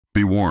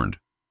Be warned,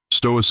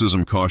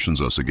 Stoicism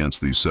cautions us against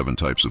these 7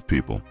 types of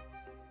people.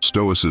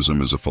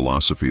 Stoicism is a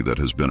philosophy that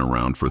has been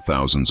around for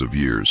thousands of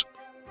years,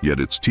 yet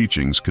its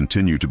teachings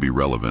continue to be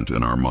relevant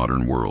in our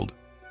modern world.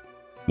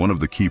 One of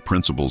the key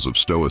principles of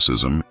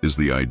Stoicism is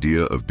the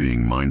idea of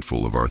being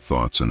mindful of our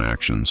thoughts and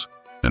actions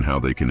and how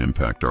they can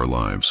impact our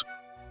lives.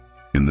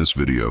 In this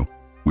video,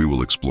 we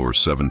will explore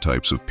 7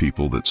 types of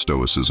people that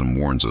Stoicism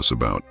warns us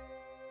about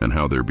and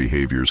how their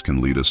behaviors can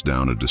lead us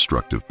down a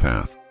destructive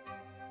path.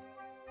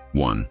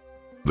 1.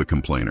 The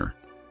complainer.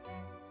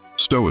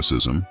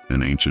 Stoicism,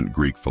 an ancient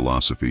Greek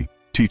philosophy,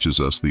 teaches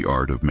us the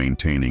art of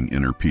maintaining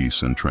inner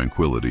peace and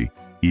tranquility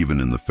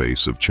even in the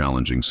face of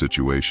challenging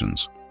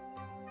situations.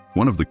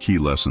 One of the key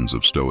lessons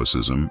of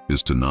Stoicism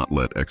is to not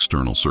let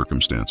external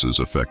circumstances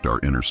affect our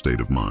inner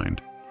state of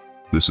mind.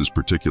 This is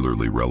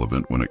particularly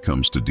relevant when it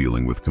comes to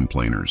dealing with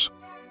complainers.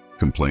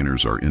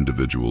 Complainers are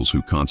individuals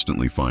who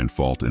constantly find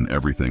fault in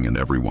everything and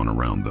everyone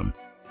around them.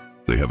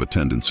 They have a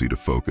tendency to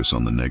focus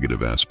on the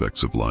negative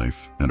aspects of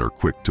life and are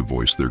quick to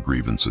voice their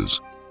grievances.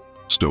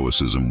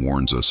 Stoicism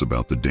warns us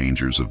about the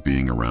dangers of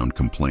being around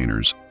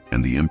complainers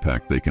and the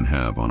impact they can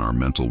have on our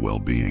mental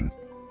well-being.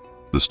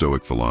 The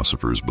Stoic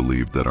philosophers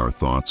believed that our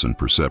thoughts and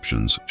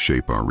perceptions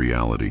shape our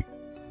reality.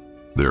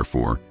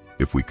 Therefore,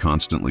 if we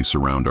constantly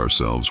surround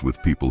ourselves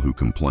with people who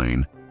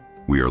complain,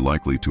 we are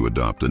likely to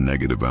adopt a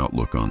negative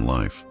outlook on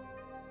life.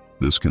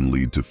 This can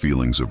lead to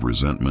feelings of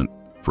resentment,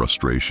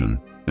 frustration,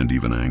 and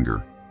even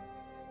anger.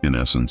 In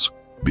essence,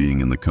 being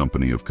in the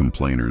company of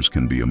complainers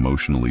can be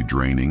emotionally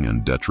draining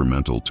and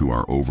detrimental to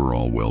our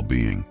overall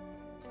well-being.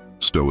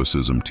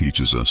 Stoicism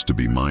teaches us to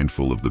be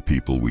mindful of the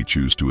people we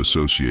choose to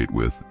associate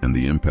with and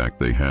the impact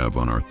they have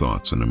on our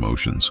thoughts and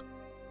emotions.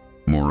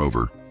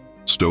 Moreover,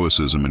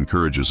 Stoicism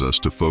encourages us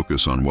to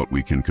focus on what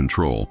we can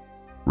control,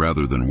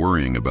 rather than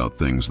worrying about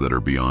things that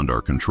are beyond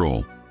our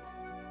control.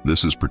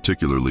 This is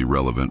particularly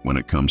relevant when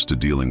it comes to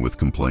dealing with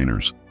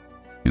complainers.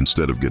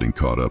 Instead of getting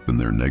caught up in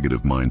their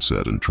negative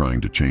mindset and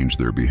trying to change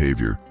their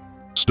behavior,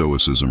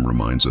 Stoicism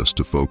reminds us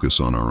to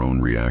focus on our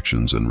own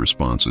reactions and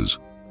responses.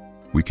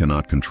 We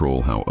cannot control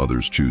how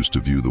others choose to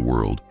view the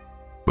world,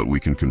 but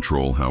we can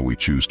control how we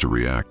choose to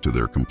react to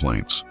their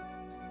complaints.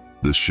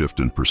 This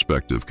shift in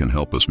perspective can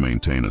help us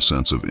maintain a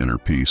sense of inner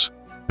peace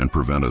and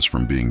prevent us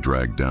from being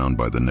dragged down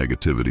by the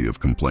negativity of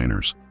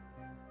complainers.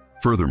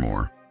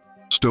 Furthermore,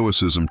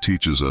 Stoicism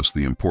teaches us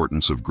the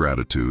importance of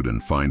gratitude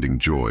and finding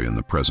joy in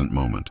the present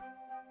moment.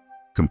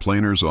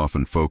 Complainers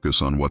often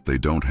focus on what they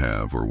don't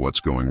have or what's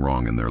going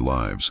wrong in their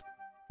lives,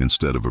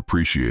 instead of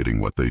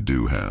appreciating what they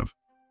do have.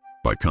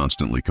 By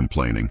constantly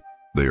complaining,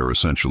 they are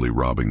essentially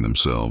robbing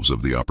themselves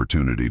of the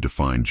opportunity to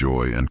find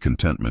joy and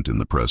contentment in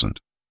the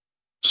present.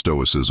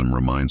 Stoicism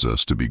reminds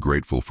us to be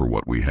grateful for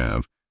what we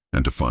have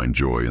and to find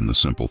joy in the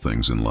simple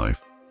things in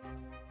life.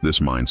 This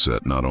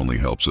mindset not only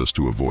helps us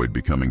to avoid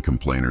becoming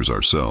complainers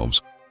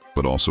ourselves,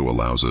 but also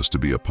allows us to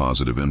be a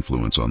positive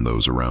influence on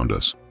those around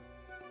us.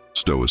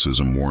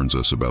 Stoicism warns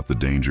us about the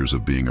dangers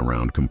of being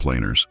around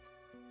complainers.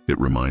 It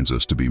reminds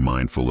us to be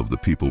mindful of the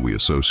people we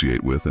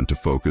associate with and to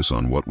focus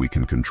on what we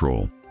can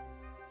control.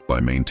 By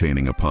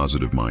maintaining a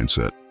positive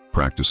mindset,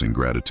 practicing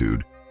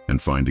gratitude,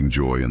 and finding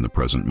joy in the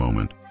present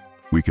moment,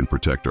 we can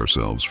protect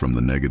ourselves from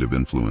the negative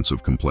influence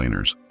of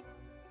complainers.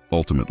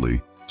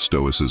 Ultimately,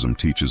 Stoicism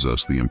teaches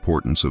us the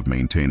importance of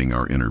maintaining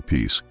our inner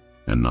peace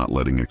and not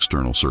letting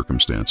external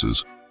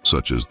circumstances,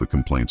 such as the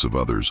complaints of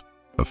others,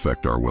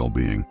 affect our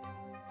well-being.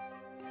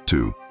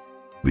 2.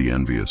 The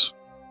envious.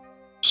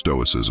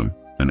 Stoicism,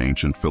 an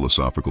ancient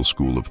philosophical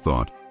school of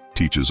thought,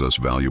 teaches us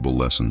valuable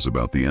lessons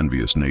about the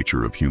envious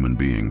nature of human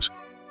beings.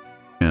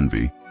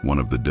 Envy, one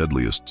of the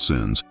deadliest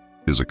sins,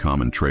 is a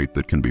common trait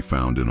that can be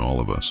found in all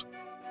of us.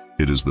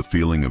 It is the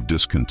feeling of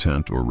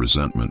discontent or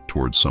resentment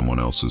towards someone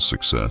else's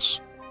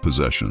success,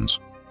 possessions,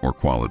 or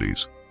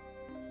qualities.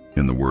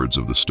 In the words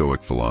of the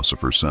Stoic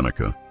philosopher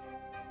Seneca,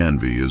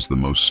 envy is the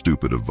most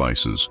stupid of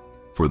vices,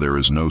 for there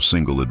is no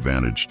single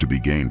advantage to be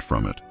gained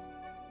from it.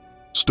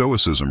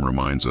 Stoicism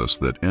reminds us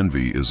that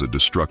envy is a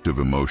destructive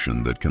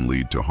emotion that can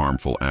lead to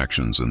harmful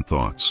actions and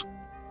thoughts.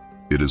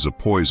 It is a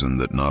poison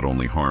that not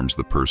only harms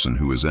the person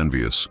who is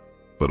envious,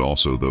 but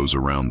also those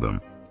around them.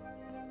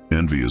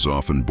 Envy is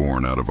often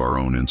born out of our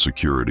own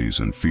insecurities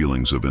and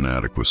feelings of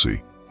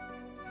inadequacy.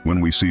 When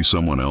we see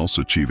someone else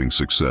achieving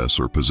success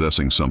or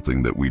possessing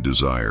something that we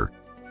desire,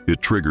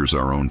 it triggers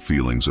our own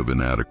feelings of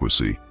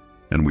inadequacy,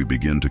 and we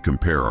begin to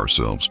compare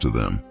ourselves to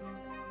them.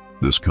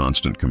 This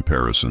constant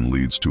comparison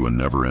leads to a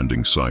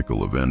never-ending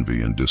cycle of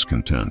envy and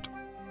discontent.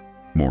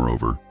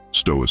 Moreover,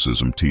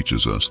 Stoicism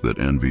teaches us that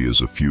envy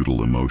is a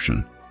futile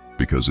emotion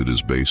because it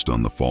is based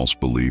on the false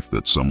belief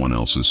that someone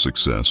else's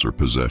success or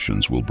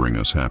possessions will bring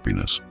us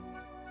happiness.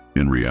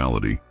 In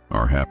reality,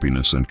 our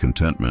happiness and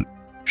contentment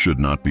should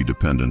not be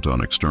dependent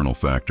on external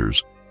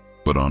factors,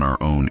 but on our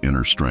own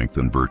inner strength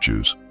and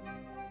virtues.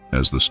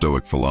 As the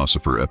Stoic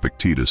philosopher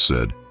Epictetus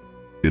said,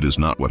 "It is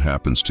not what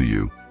happens to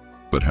you,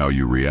 but how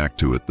you react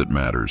to it that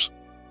matters."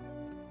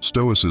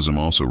 Stoicism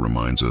also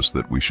reminds us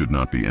that we should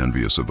not be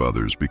envious of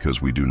others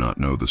because we do not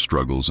know the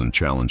struggles and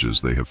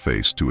challenges they have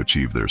faced to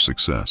achieve their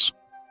success.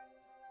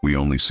 We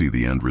only see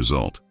the end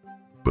result,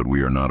 but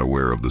we are not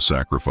aware of the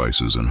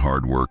sacrifices and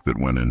hard work that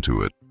went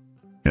into it.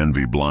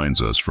 Envy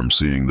blinds us from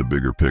seeing the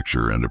bigger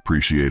picture and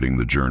appreciating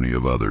the journey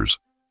of others.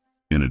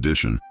 In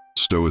addition,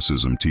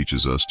 Stoicism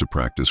teaches us to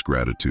practice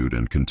gratitude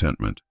and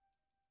contentment.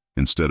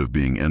 Instead of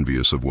being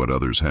envious of what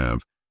others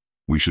have,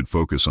 we should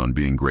focus on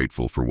being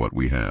grateful for what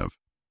we have.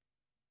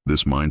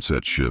 This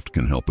mindset shift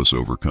can help us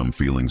overcome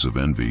feelings of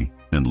envy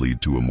and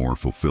lead to a more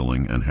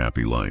fulfilling and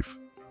happy life.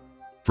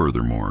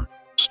 Furthermore,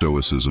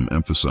 Stoicism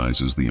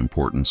emphasizes the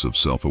importance of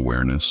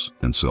self-awareness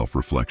and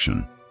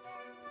self-reflection.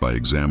 By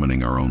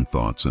examining our own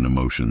thoughts and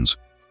emotions,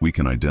 we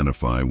can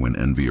identify when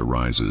envy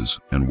arises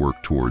and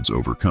work towards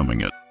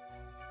overcoming it.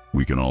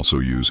 We can also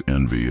use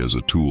envy as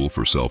a tool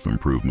for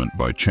self-improvement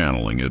by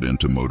channeling it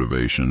into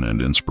motivation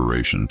and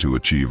inspiration to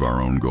achieve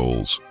our own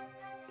goals.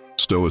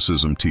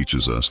 Stoicism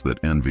teaches us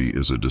that envy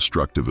is a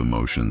destructive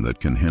emotion that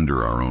can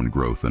hinder our own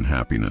growth and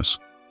happiness.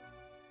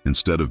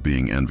 Instead of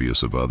being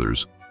envious of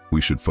others, we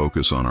should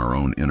focus on our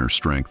own inner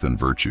strength and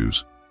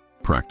virtues,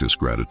 practice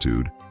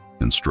gratitude,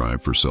 and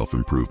strive for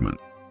self-improvement.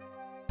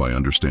 By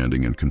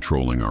understanding and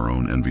controlling our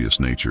own envious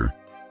nature,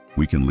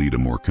 we can lead a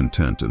more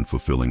content and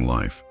fulfilling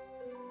life.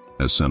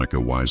 As Seneca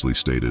wisely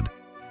stated,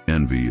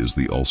 envy is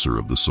the ulcer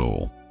of the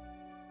soul.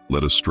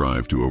 Let us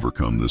strive to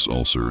overcome this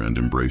ulcer and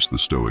embrace the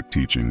Stoic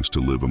teachings to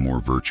live a more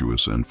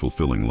virtuous and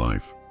fulfilling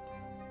life.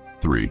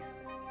 3.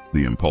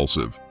 The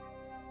impulsive.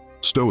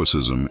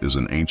 Stoicism is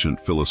an ancient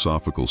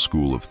philosophical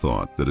school of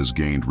thought that has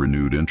gained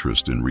renewed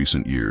interest in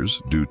recent years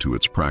due to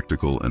its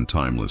practical and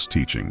timeless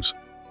teachings.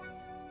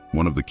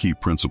 One of the key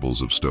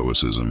principles of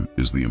Stoicism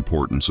is the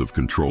importance of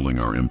controlling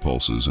our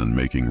impulses and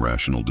making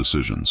rational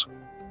decisions.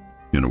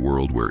 In a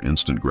world where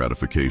instant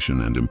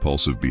gratification and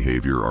impulsive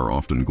behavior are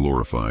often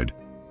glorified,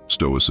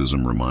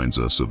 Stoicism reminds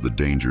us of the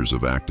dangers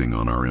of acting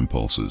on our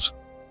impulses.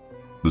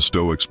 The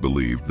Stoics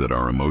believed that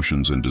our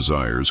emotions and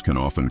desires can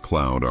often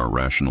cloud our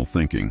rational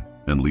thinking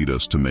and lead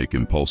us to make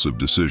impulsive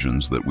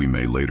decisions that we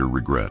may later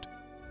regret.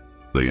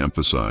 They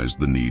emphasized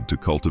the need to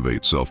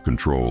cultivate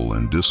self-control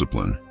and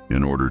discipline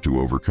in order to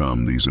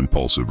overcome these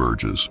impulsive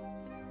urges.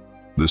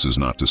 This is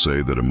not to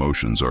say that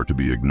emotions are to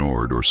be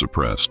ignored or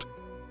suppressed,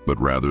 but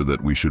rather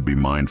that we should be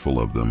mindful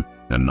of them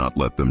and not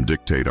let them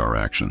dictate our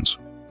actions.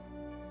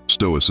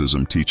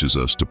 Stoicism teaches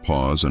us to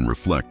pause and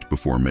reflect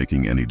before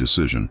making any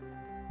decision,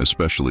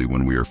 especially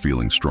when we are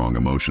feeling strong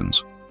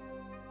emotions.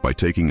 By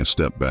taking a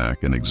step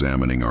back and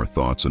examining our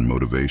thoughts and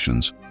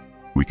motivations,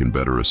 we can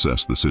better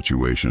assess the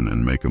situation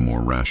and make a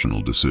more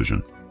rational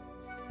decision.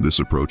 This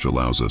approach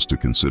allows us to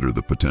consider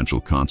the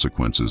potential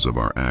consequences of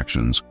our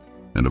actions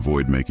and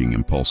avoid making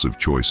impulsive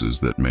choices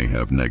that may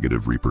have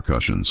negative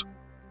repercussions.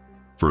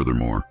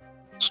 Furthermore,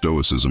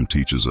 Stoicism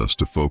teaches us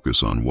to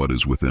focus on what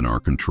is within our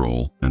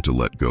control and to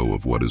let go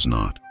of what is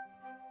not.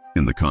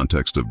 In the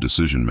context of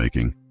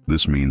decision-making,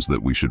 this means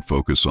that we should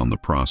focus on the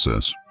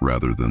process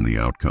rather than the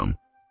outcome.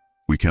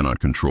 We cannot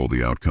control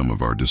the outcome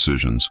of our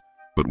decisions,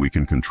 but we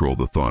can control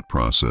the thought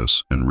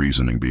process and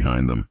reasoning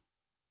behind them.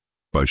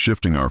 By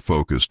shifting our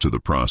focus to the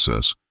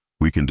process,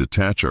 we can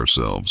detach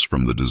ourselves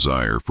from the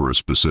desire for a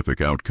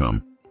specific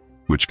outcome,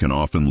 which can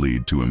often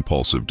lead to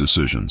impulsive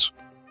decisions.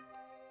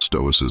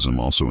 Stoicism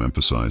also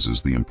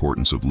emphasizes the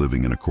importance of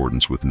living in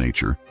accordance with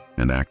nature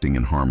and acting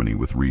in harmony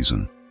with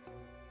reason.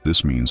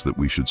 This means that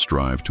we should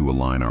strive to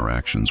align our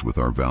actions with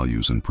our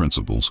values and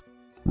principles,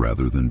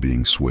 rather than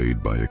being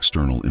swayed by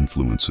external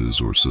influences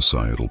or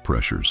societal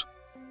pressures.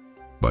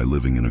 By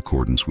living in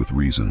accordance with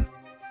reason,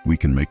 we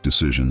can make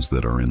decisions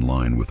that are in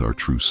line with our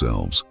true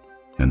selves,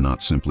 and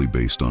not simply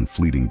based on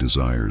fleeting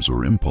desires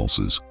or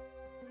impulses.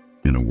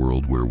 In a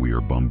world where we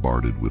are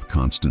bombarded with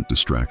constant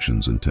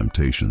distractions and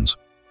temptations,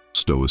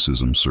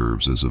 Stoicism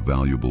serves as a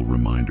valuable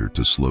reminder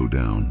to slow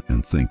down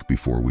and think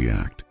before we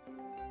act.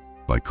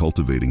 By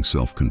cultivating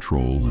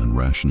self-control and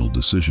rational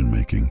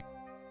decision-making,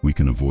 we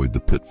can avoid the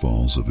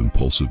pitfalls of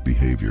impulsive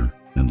behavior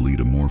and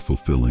lead a more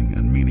fulfilling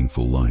and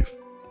meaningful life.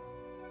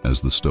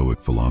 As the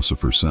Stoic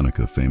philosopher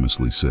Seneca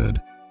famously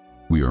said,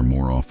 "We are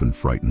more often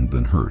frightened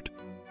than hurt,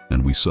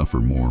 and we suffer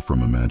more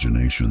from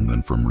imagination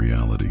than from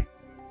reality."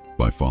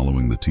 By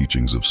following the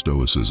teachings of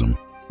Stoicism,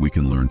 we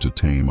can learn to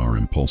tame our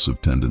impulsive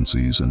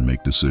tendencies and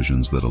make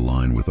decisions that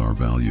align with our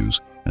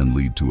values and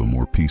lead to a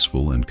more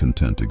peaceful and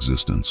content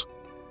existence.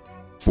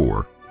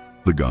 4.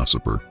 The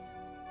gossiper.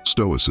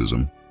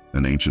 Stoicism,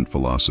 an ancient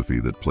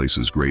philosophy that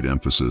places great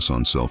emphasis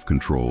on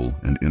self-control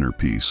and inner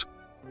peace,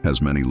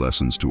 has many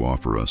lessons to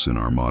offer us in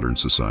our modern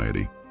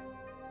society.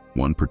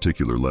 One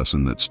particular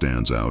lesson that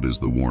stands out is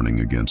the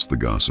warning against the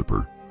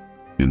gossiper.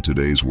 In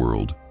today's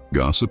world,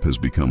 gossip has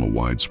become a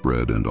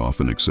widespread and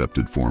often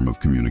accepted form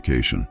of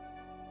communication.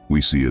 We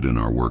see it in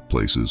our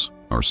workplaces,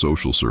 our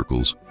social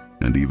circles,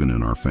 and even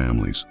in our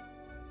families.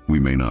 We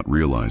may not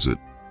realize it,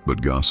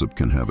 but gossip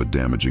can have a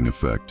damaging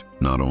effect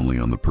not only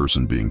on the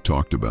person being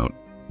talked about,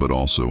 but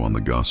also on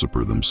the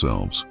gossiper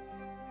themselves.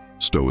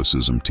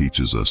 Stoicism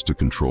teaches us to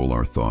control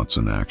our thoughts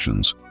and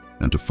actions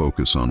and to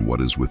focus on what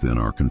is within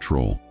our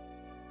control.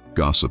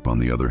 Gossip, on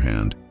the other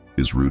hand,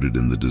 is rooted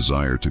in the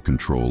desire to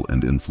control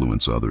and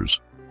influence others.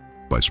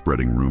 By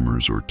spreading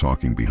rumors or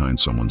talking behind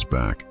someone's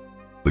back,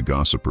 the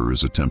gossiper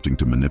is attempting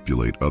to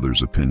manipulate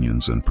others'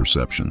 opinions and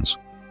perceptions.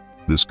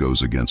 This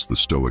goes against the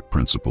Stoic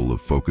principle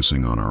of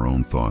focusing on our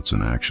own thoughts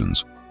and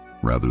actions,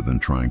 rather than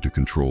trying to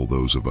control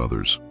those of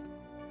others.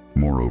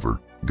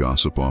 Moreover,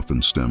 gossip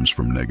often stems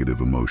from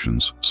negative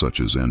emotions such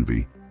as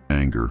envy,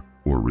 anger,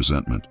 or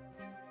resentment.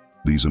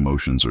 These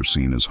emotions are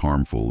seen as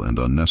harmful and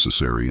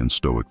unnecessary in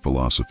Stoic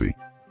philosophy,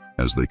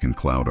 as they can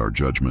cloud our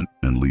judgment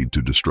and lead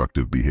to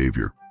destructive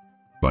behavior.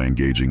 By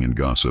engaging in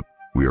gossip,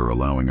 we are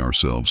allowing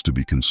ourselves to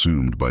be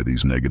consumed by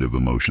these negative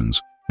emotions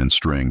and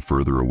straying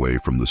further away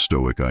from the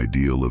Stoic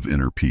ideal of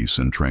inner peace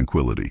and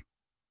tranquility.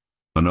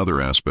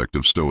 Another aspect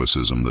of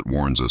Stoicism that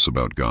warns us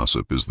about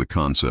gossip is the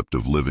concept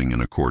of living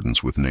in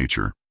accordance with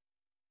nature.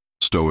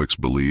 Stoics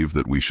believe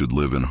that we should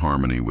live in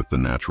harmony with the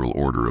natural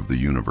order of the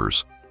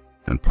universe,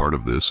 and part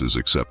of this is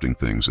accepting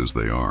things as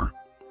they are.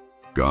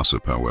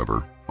 Gossip,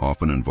 however,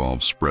 often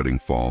involves spreading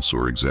false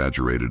or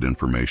exaggerated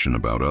information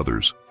about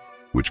others,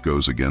 which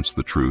goes against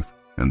the truth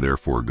and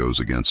therefore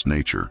goes against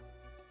nature.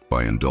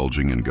 By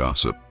indulging in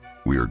gossip,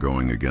 we are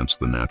going against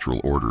the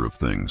natural order of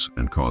things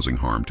and causing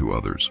harm to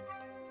others.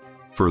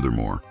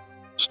 Furthermore,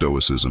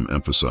 Stoicism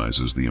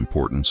emphasizes the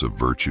importance of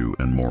virtue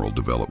and moral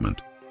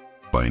development.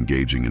 By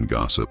engaging in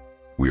gossip,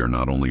 we are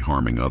not only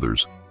harming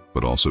others,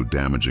 but also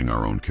damaging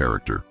our own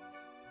character.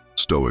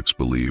 Stoics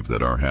believe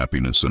that our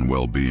happiness and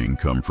well-being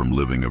come from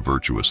living a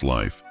virtuous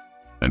life,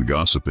 and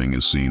gossiping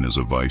is seen as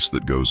a vice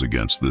that goes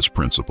against this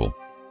principle.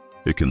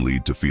 It can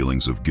lead to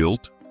feelings of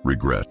guilt,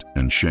 regret,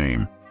 and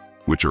shame,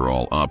 which are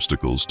all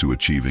obstacles to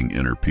achieving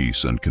inner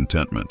peace and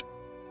contentment.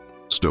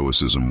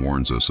 Stoicism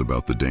warns us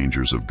about the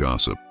dangers of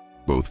gossip,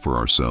 both for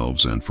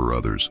ourselves and for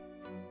others.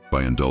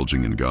 By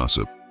indulging in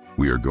gossip,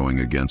 we are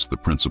going against the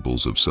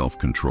principles of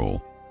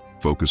self-control,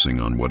 focusing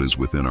on what is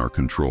within our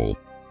control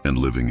and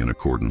living in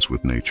accordance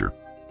with nature.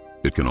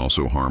 It can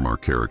also harm our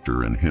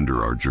character and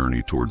hinder our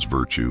journey towards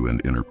virtue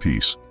and inner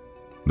peace.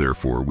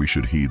 Therefore, we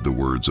should heed the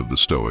words of the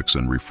Stoics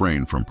and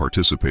refrain from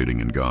participating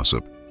in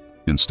gossip,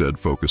 instead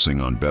focusing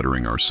on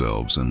bettering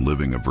ourselves and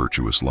living a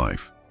virtuous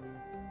life.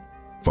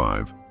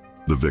 5.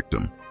 The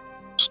victim.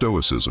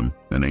 Stoicism,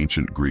 an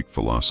ancient Greek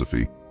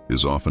philosophy,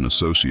 is often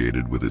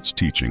associated with its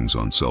teachings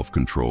on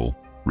self-control,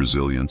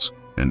 resilience,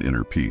 and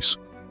inner peace.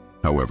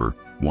 However,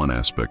 one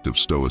aspect of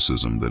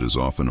Stoicism that is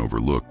often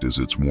overlooked is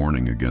its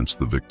warning against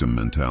the victim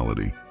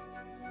mentality.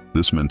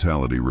 This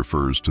mentality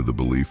refers to the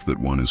belief that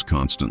one is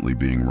constantly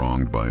being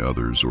wronged by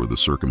others or the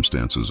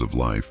circumstances of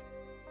life,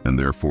 and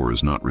therefore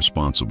is not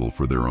responsible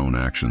for their own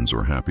actions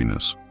or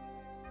happiness.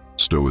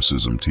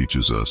 Stoicism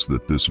teaches us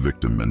that this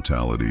victim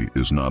mentality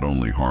is not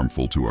only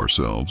harmful to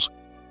ourselves,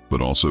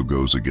 but also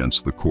goes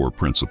against the core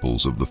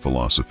principles of the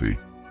philosophy.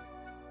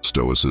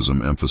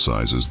 Stoicism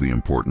emphasizes the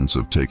importance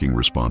of taking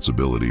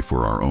responsibility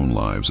for our own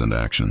lives and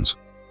actions.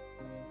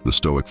 The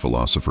Stoic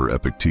philosopher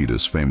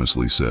Epictetus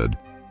famously said,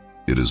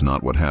 "It is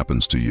not what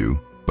happens to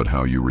you, but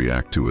how you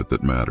react to it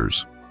that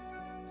matters."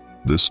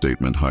 This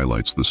statement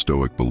highlights the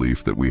Stoic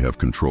belief that we have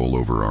control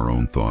over our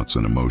own thoughts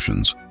and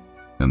emotions,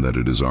 and that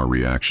it is our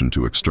reaction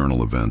to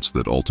external events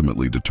that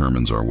ultimately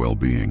determines our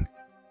well-being.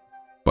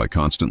 By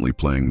constantly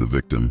playing the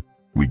victim,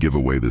 we give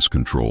away this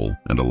control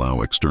and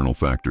allow external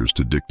factors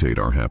to dictate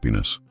our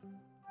happiness.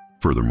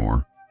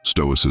 Furthermore,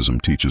 Stoicism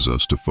teaches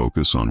us to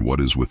focus on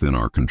what is within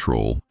our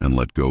control and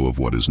let go of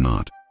what is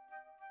not.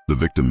 The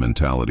victim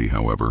mentality,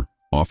 however,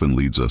 often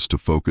leads us to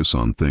focus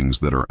on things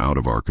that are out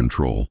of our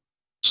control,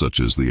 such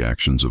as the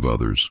actions of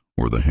others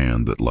or the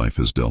hand that life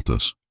has dealt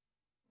us.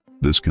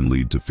 This can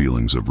lead to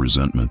feelings of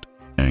resentment,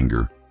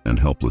 anger, and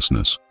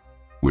helplessness,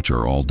 which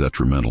are all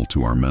detrimental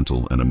to our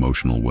mental and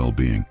emotional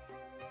well-being.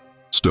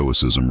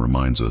 Stoicism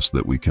reminds us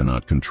that we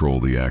cannot control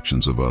the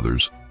actions of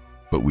others,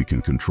 but we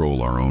can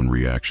control our own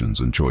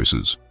reactions and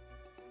choices.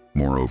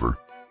 Moreover,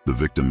 the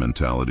victim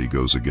mentality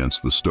goes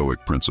against the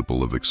Stoic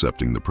principle of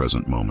accepting the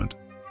present moment.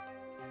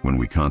 When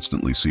we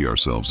constantly see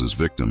ourselves as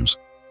victims,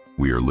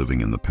 we are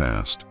living in the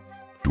past,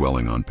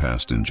 dwelling on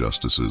past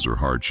injustices or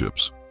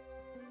hardships.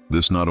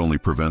 This not only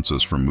prevents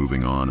us from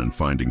moving on and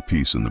finding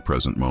peace in the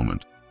present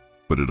moment,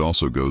 but it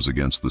also goes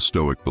against the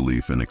Stoic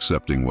belief in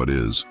accepting what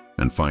is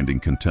and finding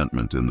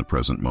contentment in the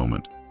present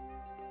moment.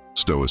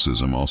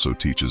 Stoicism also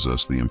teaches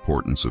us the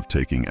importance of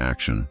taking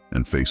action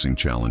and facing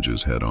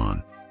challenges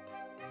head-on.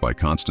 By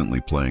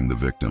constantly playing the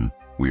victim,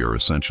 we are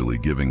essentially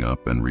giving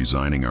up and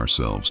resigning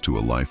ourselves to a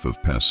life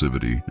of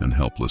passivity and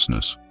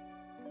helplessness.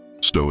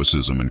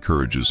 Stoicism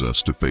encourages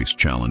us to face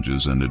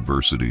challenges and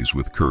adversities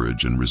with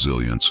courage and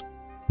resilience,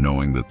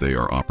 knowing that they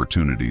are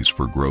opportunities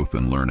for growth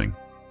and learning.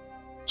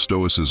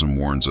 Stoicism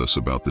warns us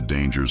about the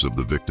dangers of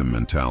the victim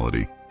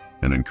mentality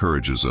and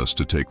encourages us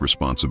to take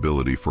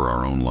responsibility for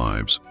our own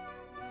lives,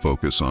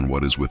 focus on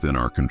what is within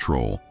our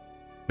control,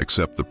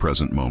 accept the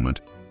present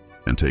moment,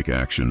 and take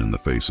action in the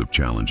face of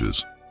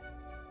challenges.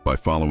 By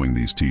following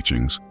these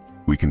teachings,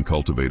 we can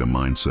cultivate a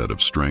mindset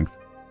of strength,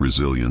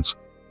 resilience,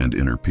 and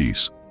inner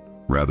peace,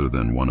 rather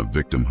than one of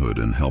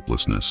victimhood and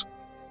helplessness.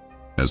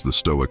 As the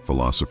Stoic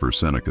philosopher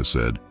Seneca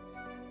said,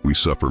 "We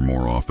suffer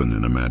more often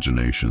in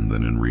imagination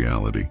than in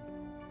reality."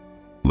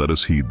 Let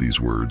us heed these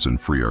words and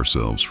free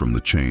ourselves from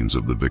the chains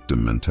of the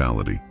victim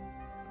mentality.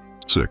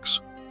 6.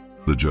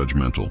 The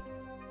judgmental.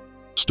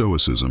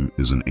 Stoicism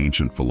is an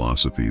ancient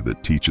philosophy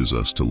that teaches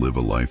us to live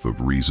a life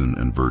of reason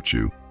and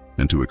virtue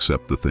and to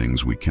accept the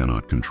things we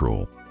cannot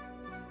control.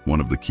 One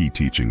of the key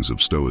teachings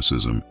of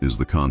Stoicism is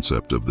the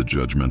concept of the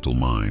judgmental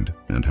mind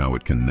and how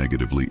it can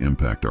negatively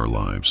impact our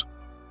lives.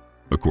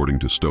 According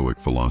to Stoic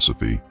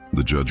philosophy,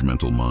 the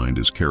judgmental mind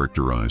is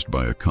characterized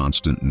by a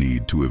constant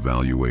need to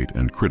evaluate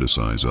and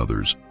criticize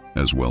others,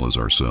 as well as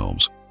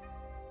ourselves.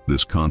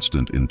 This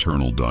constant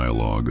internal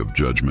dialogue of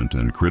judgment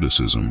and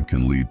criticism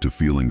can lead to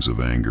feelings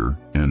of anger,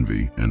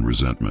 envy, and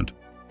resentment,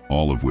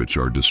 all of which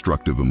are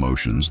destructive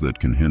emotions that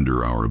can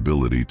hinder our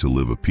ability to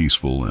live a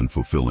peaceful and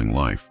fulfilling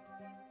life.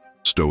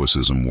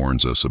 Stoicism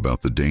warns us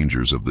about the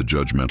dangers of the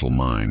judgmental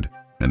mind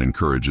and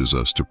encourages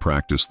us to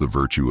practice the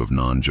virtue of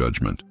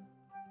non-judgment.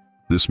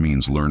 This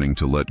means learning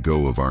to let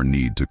go of our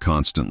need to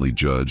constantly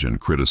judge and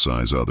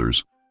criticize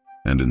others,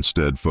 and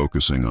instead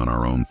focusing on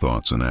our own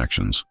thoughts and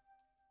actions.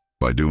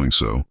 By doing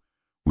so,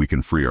 we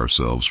can free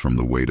ourselves from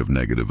the weight of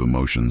negative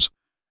emotions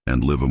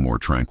and live a more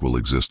tranquil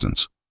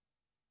existence.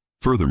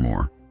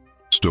 Furthermore,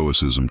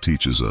 Stoicism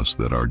teaches us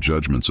that our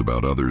judgments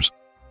about others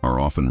are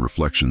often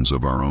reflections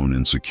of our own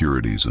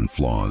insecurities and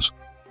flaws.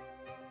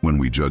 When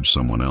we judge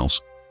someone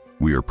else,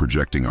 we are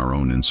projecting our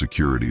own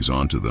insecurities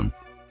onto them,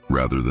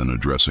 rather than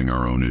addressing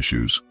our own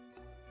issues.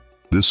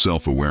 This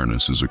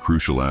self-awareness is a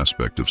crucial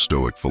aspect of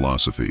Stoic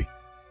philosophy,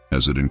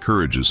 as it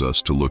encourages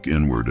us to look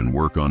inward and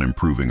work on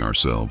improving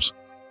ourselves,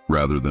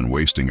 rather than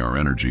wasting our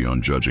energy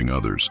on judging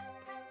others.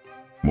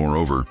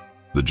 Moreover,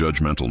 the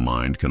judgmental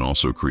mind can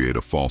also create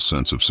a false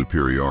sense of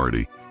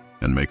superiority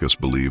and make us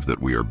believe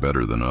that we are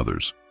better than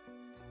others.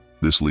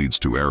 This leads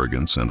to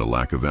arrogance and a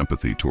lack of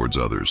empathy towards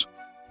others,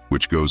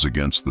 which goes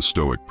against the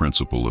Stoic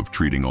principle of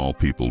treating all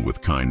people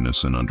with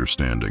kindness and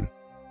understanding.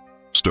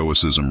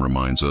 Stoicism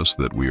reminds us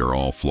that we are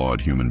all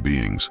flawed human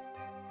beings,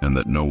 and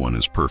that no one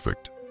is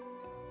perfect.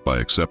 By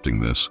accepting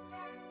this,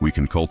 we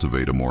can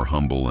cultivate a more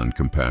humble and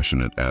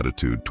compassionate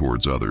attitude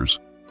towards others,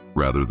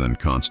 rather than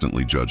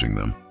constantly judging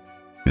them.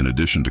 In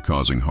addition to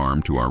causing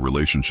harm to our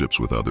relationships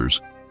with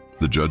others,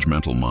 the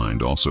judgmental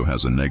mind also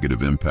has a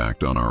negative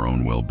impact on our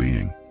own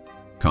well-being.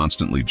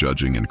 Constantly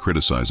judging and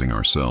criticizing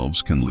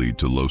ourselves can lead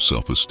to low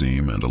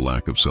self-esteem and a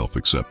lack of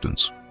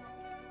self-acceptance.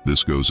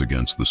 This goes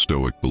against the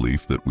Stoic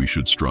belief that we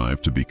should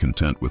strive to be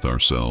content with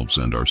ourselves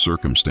and our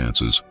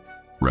circumstances,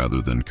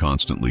 rather than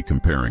constantly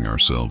comparing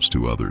ourselves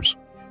to others.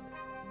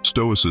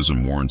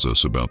 Stoicism warns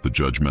us about the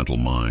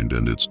judgmental mind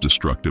and its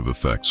destructive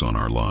effects on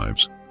our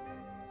lives.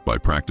 By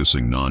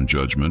practicing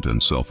non-judgment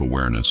and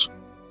self-awareness,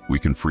 we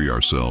can free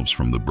ourselves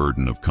from the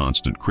burden of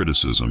constant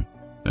criticism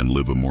and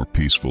live a more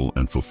peaceful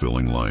and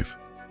fulfilling life.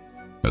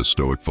 As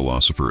Stoic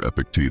philosopher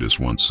Epictetus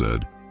once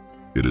said,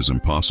 "It is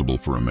impossible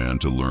for a man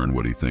to learn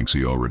what he thinks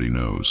he already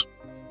knows."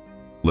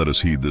 Let us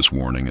heed this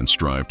warning and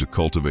strive to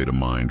cultivate a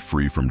mind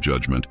free from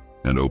judgment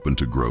and open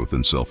to growth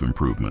and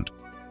self-improvement.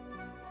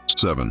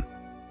 7.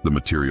 The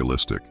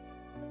materialistic.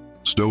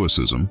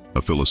 Stoicism,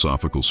 a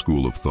philosophical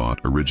school of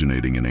thought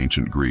originating in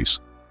ancient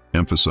Greece,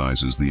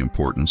 emphasizes the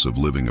importance of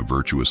living a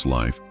virtuous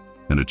life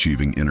and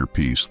achieving inner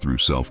peace through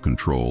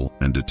self-control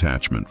and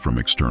detachment from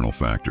external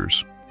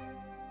factors.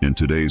 In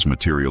today's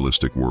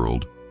materialistic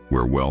world,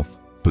 where wealth,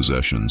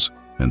 possessions,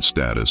 and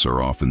status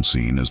are often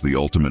seen as the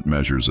ultimate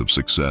measures of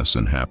success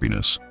and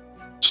happiness,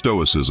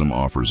 Stoicism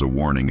offers a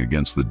warning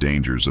against the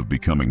dangers of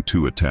becoming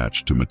too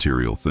attached to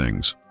material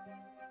things.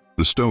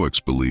 The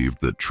Stoics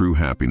believed that true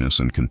happiness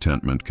and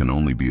contentment can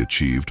only be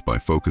achieved by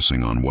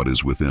focusing on what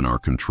is within our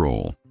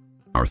control,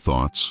 our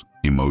thoughts,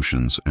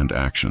 emotions, and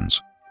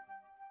actions.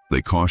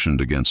 They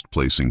cautioned against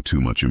placing too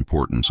much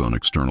importance on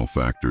external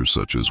factors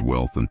such as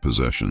wealth and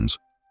possessions,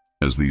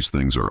 as these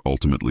things are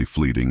ultimately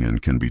fleeting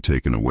and can be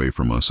taken away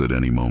from us at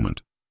any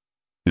moment.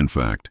 In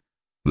fact,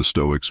 the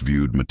Stoics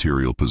viewed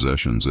material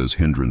possessions as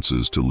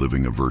hindrances to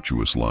living a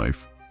virtuous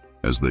life,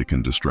 as they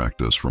can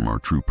distract us from our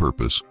true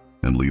purpose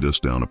and lead us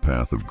down a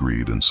path of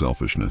greed and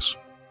selfishness.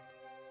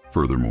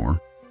 Furthermore,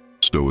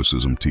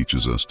 Stoicism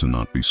teaches us to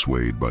not be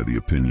swayed by the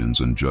opinions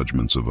and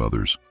judgments of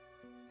others.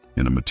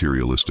 In a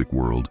materialistic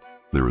world,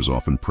 there is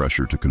often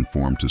pressure to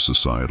conform to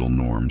societal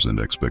norms and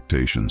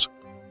expectations,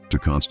 to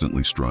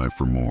constantly strive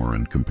for more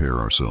and compare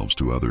ourselves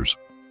to others.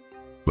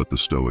 But the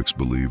Stoics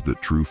believe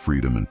that true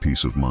freedom and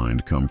peace of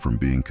mind come from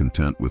being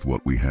content with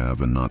what we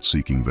have and not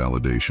seeking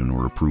validation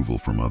or approval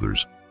from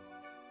others.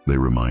 They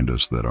remind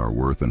us that our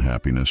worth and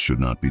happiness should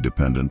not be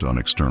dependent on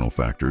external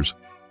factors,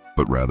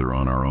 but rather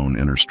on our own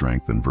inner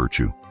strength and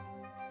virtue.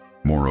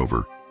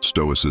 Moreover,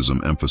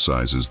 Stoicism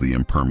emphasizes the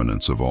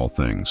impermanence of all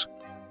things.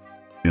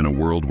 In a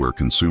world where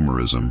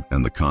consumerism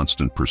and the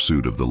constant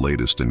pursuit of the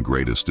latest and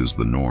greatest is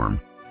the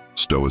norm,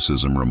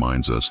 Stoicism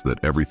reminds us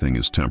that everything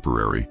is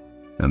temporary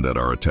and that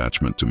our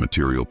attachment to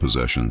material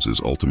possessions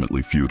is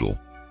ultimately futile.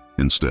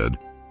 Instead,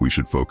 We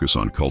should focus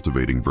on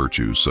cultivating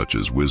virtues such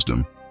as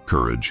wisdom,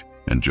 courage,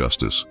 and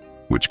justice,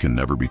 which can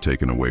never be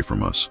taken away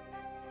from us.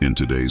 In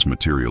today's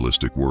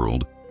materialistic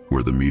world,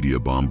 where the media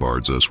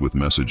bombards us with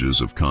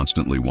messages of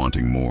constantly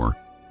wanting more,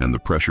 and the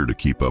pressure to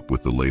keep up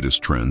with the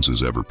latest trends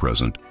is ever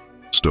present,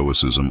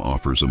 Stoicism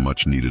offers a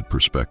much-needed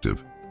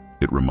perspective.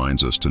 It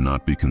reminds us to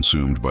not be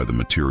consumed by the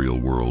material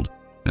world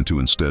and to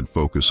instead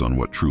focus on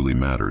what truly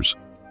matters,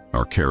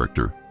 our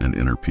character and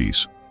inner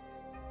peace.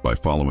 By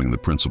following the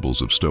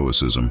principles of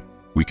Stoicism,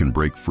 we can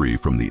break free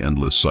from the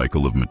endless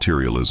cycle of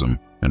materialism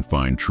and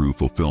find true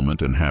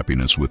fulfillment and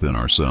happiness within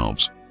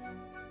ourselves.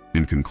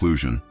 In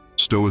conclusion,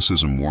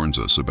 Stoicism warns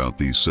us about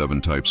these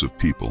 7 types of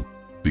people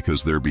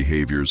because their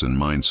behaviors and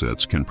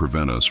mindsets can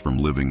prevent us from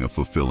living a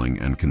fulfilling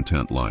and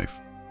content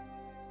life.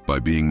 By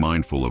being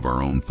mindful of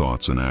our own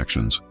thoughts and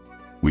actions,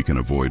 we can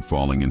avoid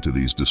falling into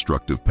these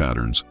destructive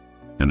patterns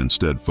and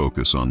instead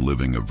focus on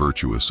living a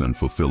virtuous and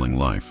fulfilling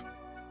life.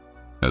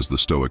 As the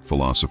Stoic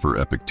philosopher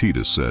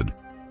Epictetus said,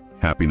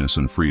 happiness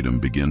and freedom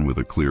begin with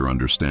a clear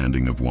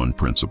understanding of one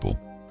principle.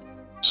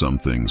 Some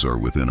things are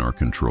within our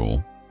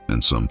control,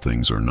 and some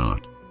things are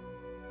not.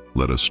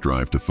 Let us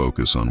strive to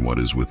focus on what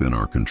is within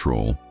our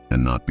control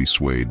and not be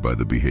swayed by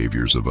the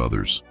behaviors of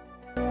others.